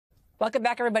Welcome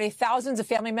back, everybody. Thousands of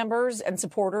family members and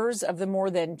supporters of the more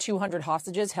than 200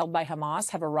 hostages held by Hamas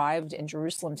have arrived in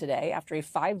Jerusalem today after a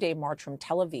 5-day march from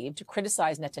Tel Aviv to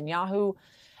criticize Netanyahu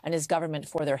and his government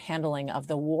for their handling of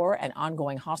the war and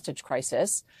ongoing hostage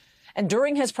crisis. And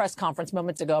during his press conference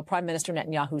moments ago, Prime Minister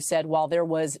Netanyahu said while there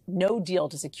was no deal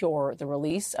to secure the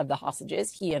release of the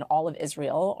hostages, he and all of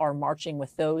Israel are marching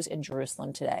with those in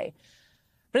Jerusalem today.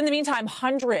 But in the meantime,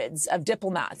 hundreds of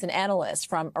diplomats and analysts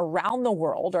from around the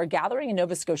world are gathering in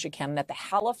Nova Scotia, Canada at the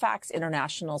Halifax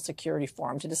International Security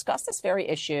Forum to discuss this very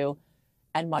issue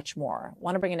and much more. I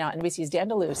want to bring in now NBC's Dan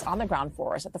Luce on the ground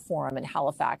for us at the forum in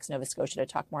Halifax, Nova Scotia, to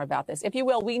talk more about this. If you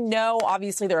will, we know,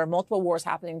 obviously, there are multiple wars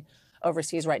happening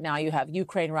overseas right now. You have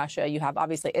Ukraine, Russia. You have,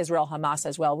 obviously, Israel-Hamas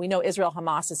as well. We know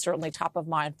Israel-Hamas is certainly top of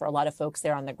mind for a lot of folks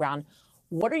there on the ground.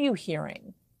 What are you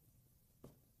hearing?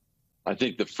 I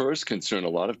think the first concern a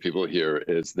lot of people hear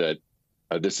is that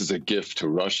this is a gift to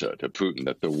Russia, to Putin,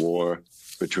 that the war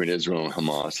between Israel and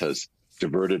Hamas has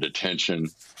diverted attention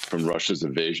from Russia's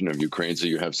invasion of Ukraine. So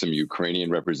you have some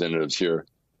Ukrainian representatives here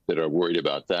that are worried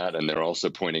about that. And they're also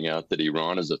pointing out that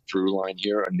Iran is a through line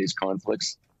here in these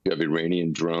conflicts. You have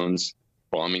Iranian drones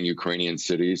bombing Ukrainian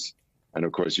cities. And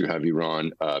of course, you have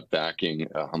Iran backing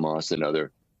Hamas and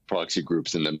other proxy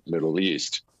groups in the Middle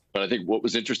East. But I think what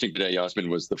was interesting today, Yasmin,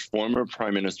 was the former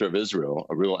prime minister of Israel,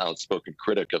 a real outspoken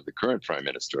critic of the current prime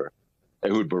minister,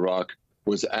 Ehud Barak,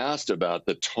 was asked about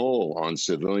the toll on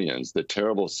civilians, the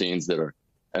terrible scenes that are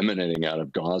emanating out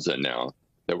of Gaza now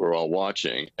that we're all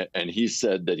watching. And he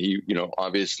said that he,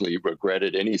 obviously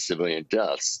regretted any civilian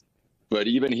deaths. But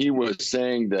even he was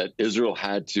saying that Israel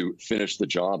had to finish the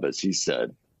job, as he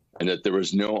said, and that there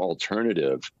was no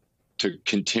alternative to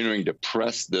continuing to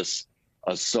press this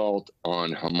assault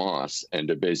on Hamas and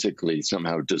to basically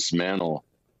somehow dismantle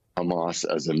Hamas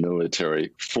as a military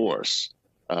force.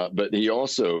 But he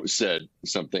also said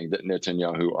something that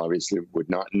Netanyahu obviously would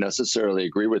not necessarily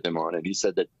agree with him on. And he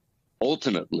said that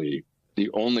ultimately,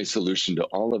 the only solution to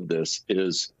all of this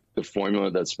is the formula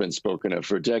that's been spoken of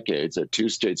for decades, a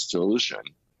two-state solution,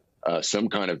 some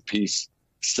kind of peace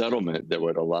settlement that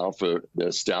would allow for the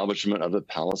establishment of a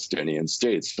Palestinian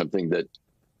state, something that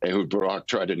Ehud Barak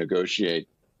tried to negotiate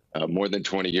more than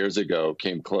 20 years ago,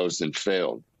 came close and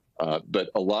failed. But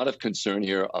a lot of concern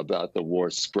here about the war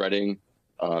spreading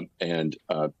and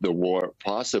the war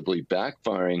possibly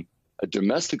backfiring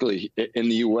domestically in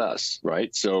the U.S.,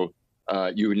 right? So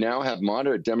you now have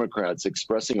moderate Democrats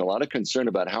expressing a lot of concern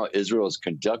about how Israel is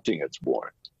conducting its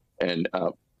war. And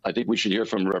I think we should hear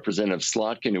from Representative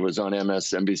Slotkin, who was on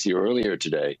MSNBC earlier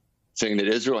today, saying that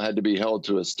Israel had to be held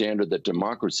to a standard that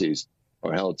democracies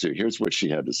are held to. Here's what she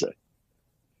had to say.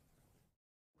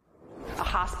 A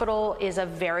hospital is a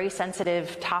very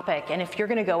sensitive topic, and if you're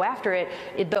going to go after it,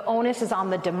 the onus is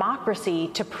on the democracy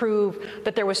to prove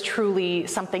that there was truly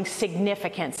something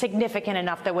significant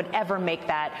enough that would ever make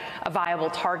that a viable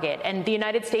target. And the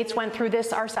United States went through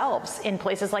this ourselves in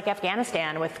places like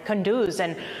Afghanistan with Kunduz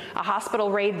and a hospital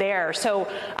raid there. So,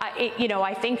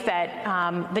 I think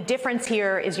that the difference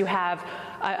here is you have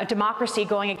a democracy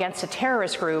going against a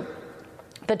terrorist group.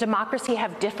 The democracy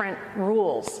have different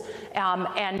rules,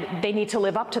 and they need to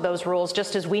live up to those rules,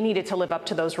 just as we needed to live up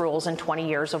to those rules in 20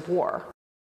 years of war.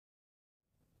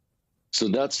 So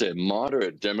that's a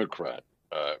moderate Democrat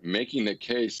making the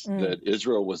case that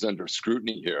Israel was under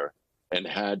scrutiny here and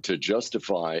had to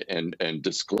justify and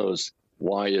disclose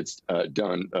why it's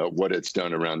done what it's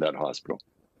done around that hospital.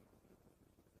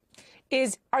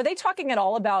 Are they talking at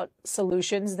all about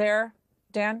solutions there,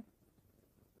 Dan?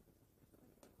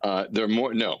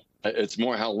 No, it's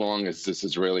more how long is this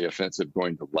Israeli offensive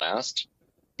going to last?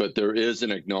 But there is an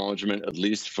acknowledgement, at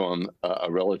least from a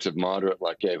relative moderate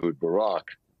like Ehud Barak,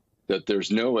 that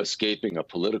there's no escaping a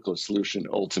political solution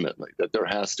ultimately, that there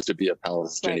has to be a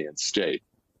Palestinian state.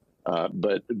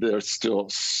 But there's still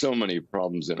so many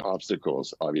problems and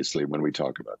obstacles, obviously, when we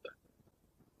talk about that.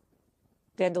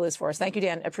 Dan Luce for us. Thank you,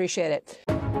 Dan. Appreciate it.